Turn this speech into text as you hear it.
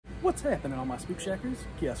What's happening, all my Spook Shackers?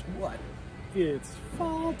 Guess what? It's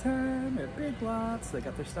fall time at Big Lots. They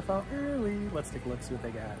got their stuff out early. Let's take a look, see what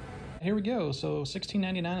they got. Here we go. So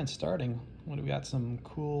 $16.99 and starting. What do we got? Some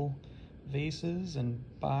cool vases and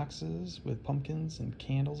boxes with pumpkins and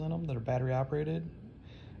candles in them that are battery operated.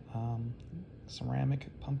 Ceramic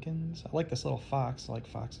pumpkins. I like this little fox. I like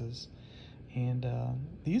foxes. And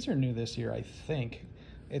these are new this year, I think.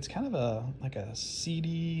 It's kind of like a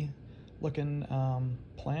seedy looking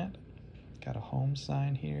plant. Got a home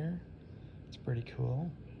sign here. It's pretty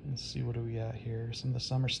cool. Let's see, what do we got here? Some of the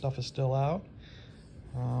summer stuff is still out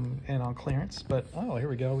and on clearance, but oh, here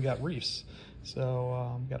we go. We got wreaths.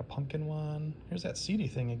 So we got a pumpkin one. Here's that seedy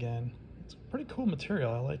thing again. It's a pretty cool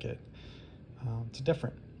material. I like it. It's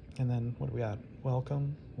different. And then what do we got?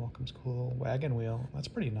 Welcome. Welcome's cool. Wagon wheel. That's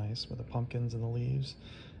pretty nice with the pumpkins and the leaves.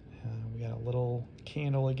 We got a little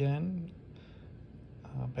candle again.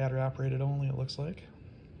 Battery operated only, it looks like.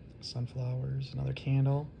 Sunflowers, another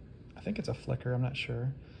candle. I think it's a flicker, I'm not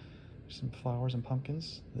sure. Some flowers and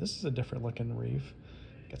pumpkins. This is a different looking wreath.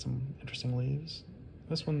 Got some interesting leaves.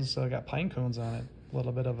 This one's got pine cones on it. A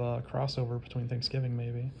little bit of a crossover between Thanksgiving,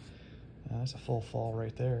 maybe. That's a full fall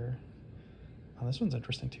right there. This one's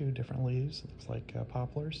interesting too, different leaves. It looks like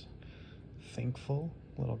poplars. Thankful,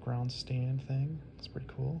 little ground stand thing. It's pretty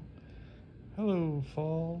cool. Hello,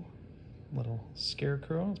 fall. Little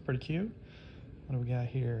scarecrow, it's pretty cute. What do we got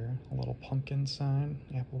here? A little pumpkin sign,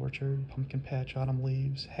 apple orchard, pumpkin patch, autumn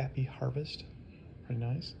leaves, happy harvest. Pretty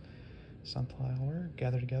nice. Sunflower,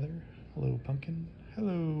 gather together. Hello, pumpkin.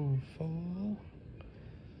 Hello, fall.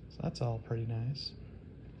 So that's all pretty nice.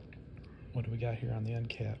 What do we got here on the end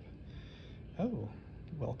cap? Oh,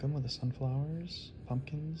 welcome with the sunflowers,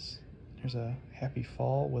 pumpkins. There's a happy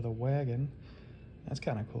fall with a wagon. That's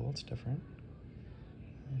kind of cool, it's different.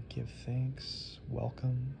 Give thanks,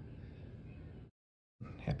 welcome.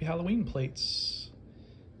 Happy Halloween plates.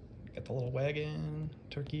 Got the little wagon,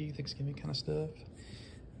 turkey, Thanksgiving kind of stuff.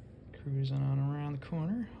 Cruising on around the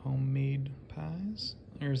corner, homemade pies.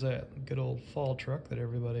 There's that good old fall truck that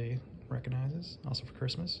everybody recognizes, also for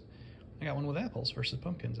Christmas. I got one with apples versus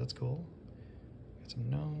pumpkins, that's cool. Got some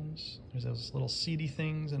gnomes. There's those little seedy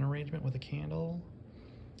things in arrangement with a candle.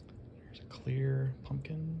 There's a clear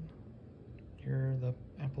pumpkin. Here, the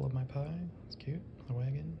apple of my pie. It's cute. The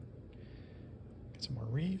wagon. Got some more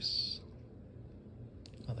wreaths.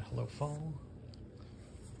 Another hello fall.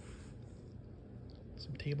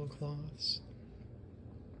 Some tablecloths.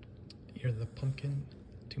 You're the pumpkin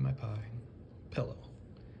to my pie. Pillow.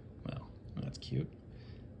 Well, that's cute.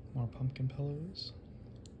 More pumpkin pillows.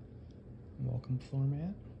 Welcome floor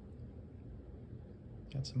mat.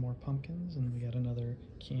 Got some more pumpkins, and we got another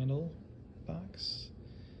candle box.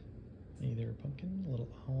 Either pumpkin, a little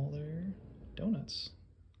owl there. Donuts.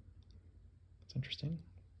 That's interesting.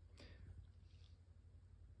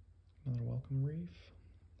 Another welcome wreath.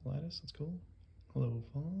 Lattice, that's cool. Hello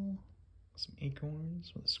fall. Some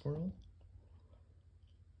acorns with a squirrel.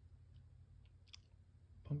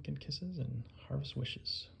 Pumpkin kisses and harvest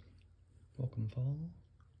wishes. Welcome fall.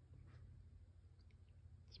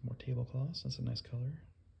 Some more tablecloths. That's a nice color.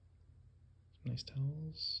 Some nice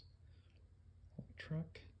towels. Little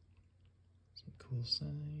truck. Some cool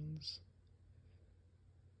signs.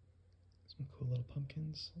 Some cool little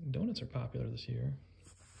pumpkins. Donuts are popular this year.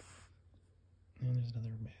 And there's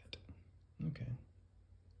another mat. Okay.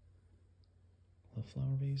 Little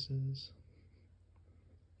flower vases.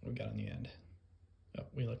 What do we got on the end? Oh,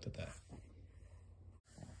 we looked at that.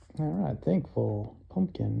 All right, thankful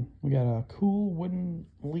pumpkin. We got a cool wooden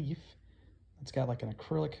leaf. It's got like an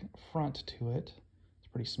acrylic front to it. It's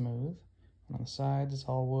pretty smooth. And on the sides, it's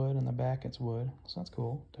all wood, and the back, it's wood. So that's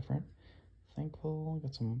cool, different. Thankful,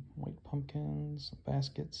 got some white pumpkins, some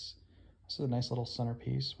baskets. This is a nice little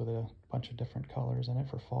centerpiece with a bunch of different colors in it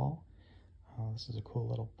for fall. This is a cool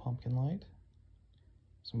little pumpkin light.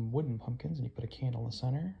 Some wooden pumpkins, and you put a candle in the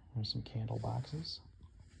center. There's some candle boxes.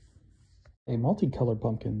 Hey, multicolored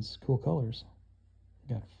pumpkins, cool colors.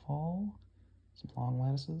 We got fall, some long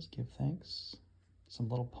lattices, give thanks. Some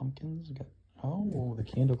little pumpkins. We got, oh, the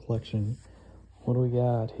candle collection. What do we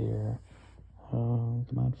got here?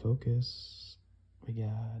 Come on, focus. We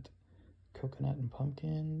got coconut and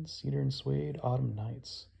pumpkin, cedar and suede, autumn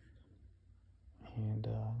nights. And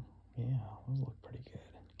yeah, those look pretty good.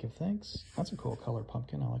 Give thanks. That's a cool color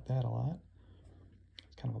pumpkin. I like that a lot.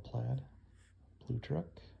 It's kind of a plaid. Blue truck.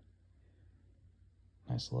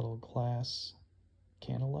 Nice little glass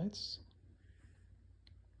candle lights.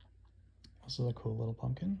 This is a cool little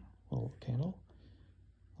pumpkin, little candle,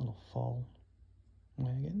 little fall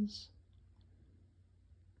wagons.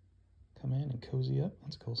 Come in and cozy up.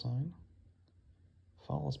 That's a cool sign.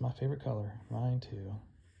 Fall is my favorite color. Mine too.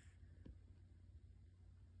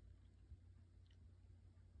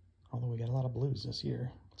 Although we got a lot of blues this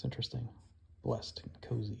year. It's interesting. Blessed and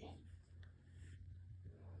cozy.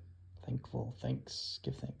 Thankful, thanks,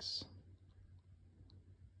 give thanks.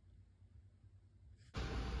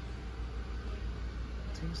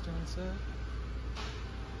 Tombstone set.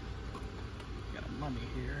 Got a mummy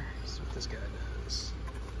here. Let's see what this guy does.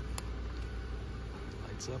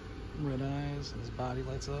 Lights up, red eyes, and his body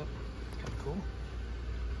lights up. Kind of cool.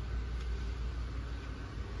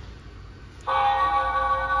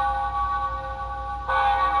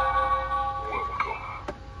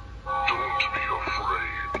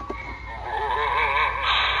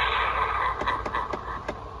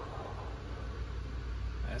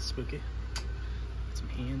 That's spooky. Got some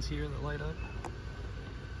hands here that light up.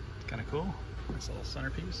 Kind of cool. Nice little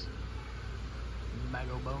centerpiece.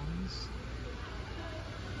 Mago bones.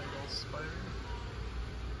 Big old spider.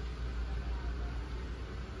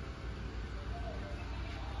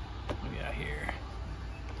 What do we got here?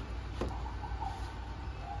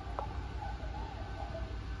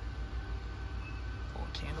 Little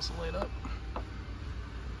candles to light up.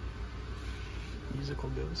 Musical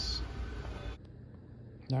ghosts.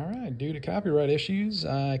 All right, due to copyright issues,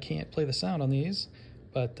 I can't play the sound on these,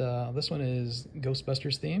 but this one is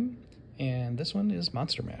Ghostbusters theme, and this one is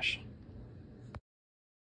Monster Mash.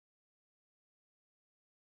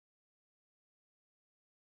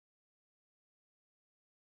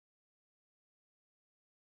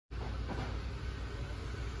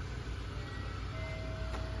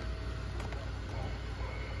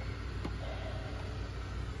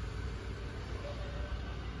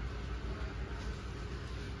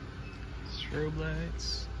 Strobe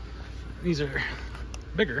lights. These are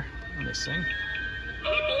bigger than this thing.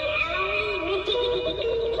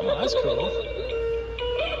 Oh, that's cool.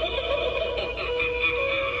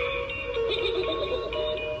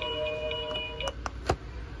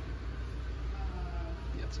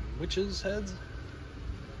 Got some witches' heads.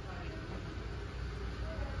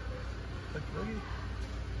 Like boogie.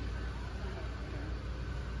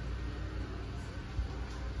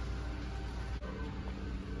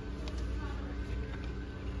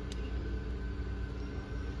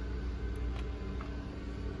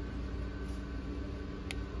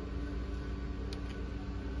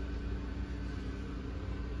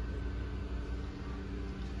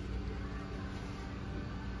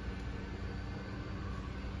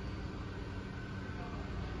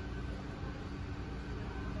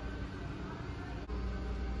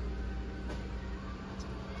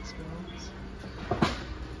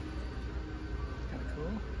 Kind of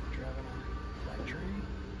cool. Driving a black tree.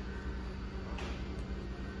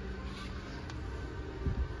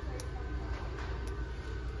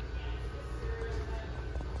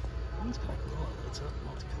 That's kind of cool. It lights up,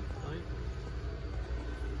 multicolored light.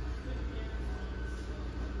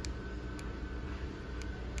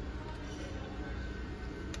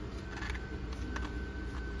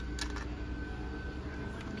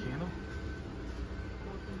 Candle.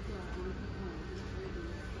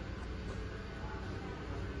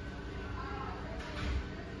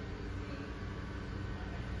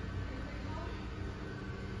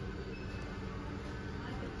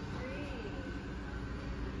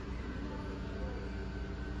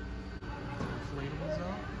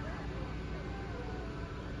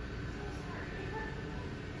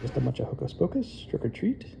 Just a bunch of hocus pocus, trick or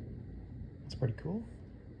treat. That's pretty cool.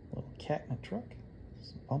 A little cat in a truck,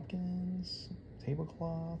 some pumpkins,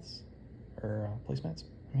 tablecloths, or placemats.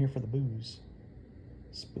 I'm here for the booze.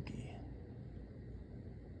 Spooky.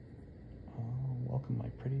 Oh, welcome my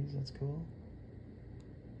pretties, that's cool.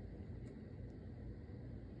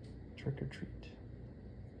 Trick or treat.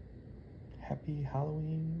 Happy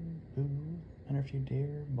Halloween, boo. And if you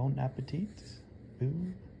dare, bon appetit,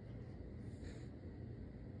 boo.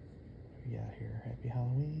 What we got here? Happy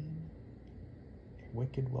Halloween. A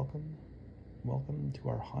wicked welcome. Welcome to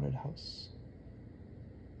our haunted house.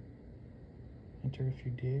 Enter if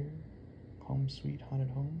you dare. Home sweet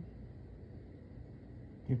haunted home.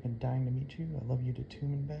 We've been dying to meet you. I love you to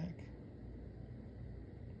tomb and back.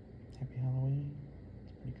 Happy Halloween.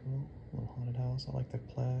 It's pretty cool. Little haunted house. I like the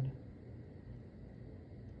plaid.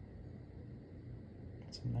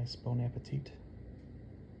 Got some nice bon appetit.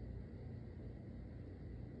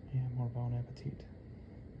 Yeah, more bon appetit.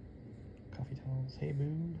 Coffee towels. Hey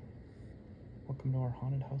boo. Welcome to our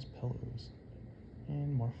haunted house pillows.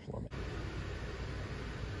 And more floor mats.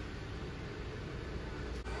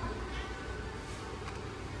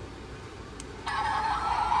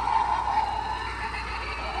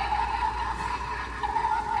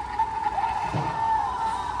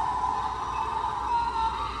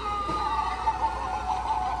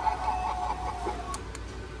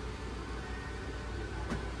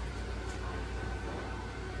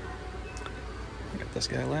 this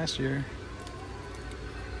guy last year.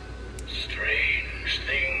 Strange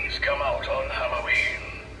things come out on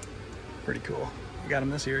Halloween. Pretty cool. I got him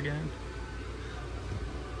this year again.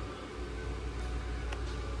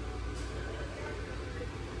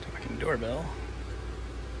 Talking doorbell.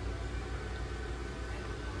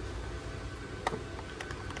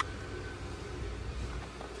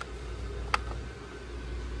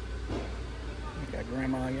 We got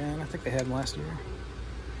Grandma again. I think they had him last year.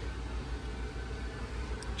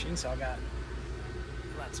 Chainsaw got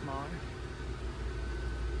a lot smaller.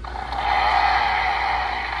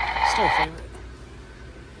 Still a favorite.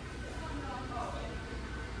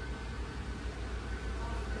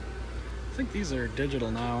 I think these are digital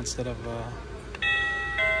now instead of,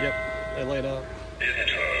 yep, they light up.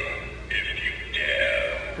 Enter if you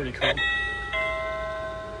dare. Pretty cool.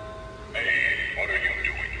 Hey, what are you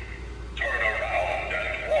doing? Turn around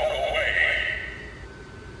and walk away.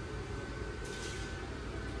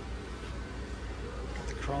 Got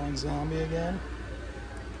the crawling zombie again.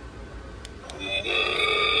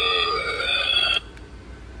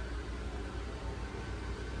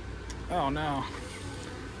 Oh no.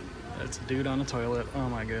 That's a dude on the toilet. Oh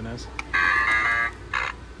my goodness.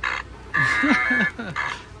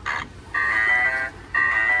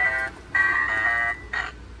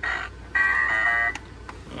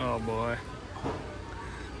 Oh boy.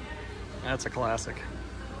 That's a classic.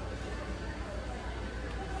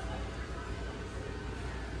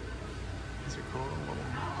 These are cool.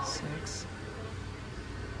 Little snakes.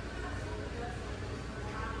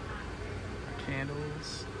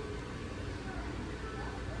 Candles.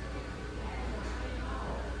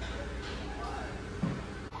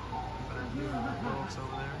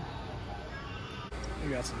 Over there.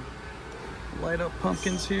 We got some light up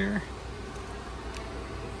pumpkins here.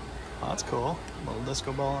 Oh, that's cool. A little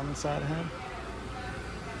disco ball on the side of him.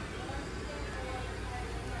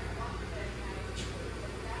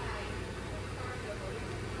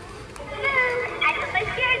 I hope I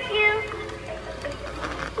scared you.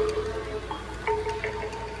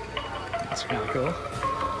 That's kind of cool.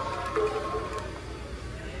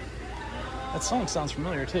 That song sounds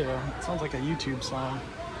familiar too. It sounds like a YouTube song.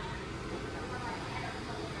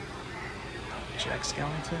 Jack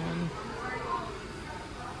Skellington.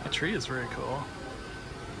 That tree is very cool.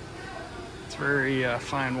 It's very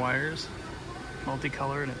fine wires,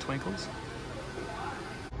 multicolored, and it twinkles.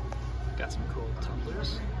 Got some cool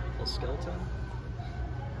tumblers, little skeleton.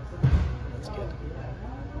 Let's get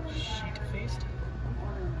sheet-faced.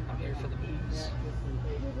 I'm here for the booze.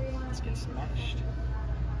 Let's get smashed.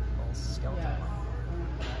 Little skeleton.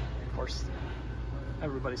 Of course,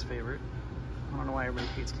 everybody's favorite. I don't know why everybody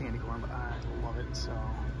hates candy corn, but I love it, so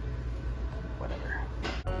whatever.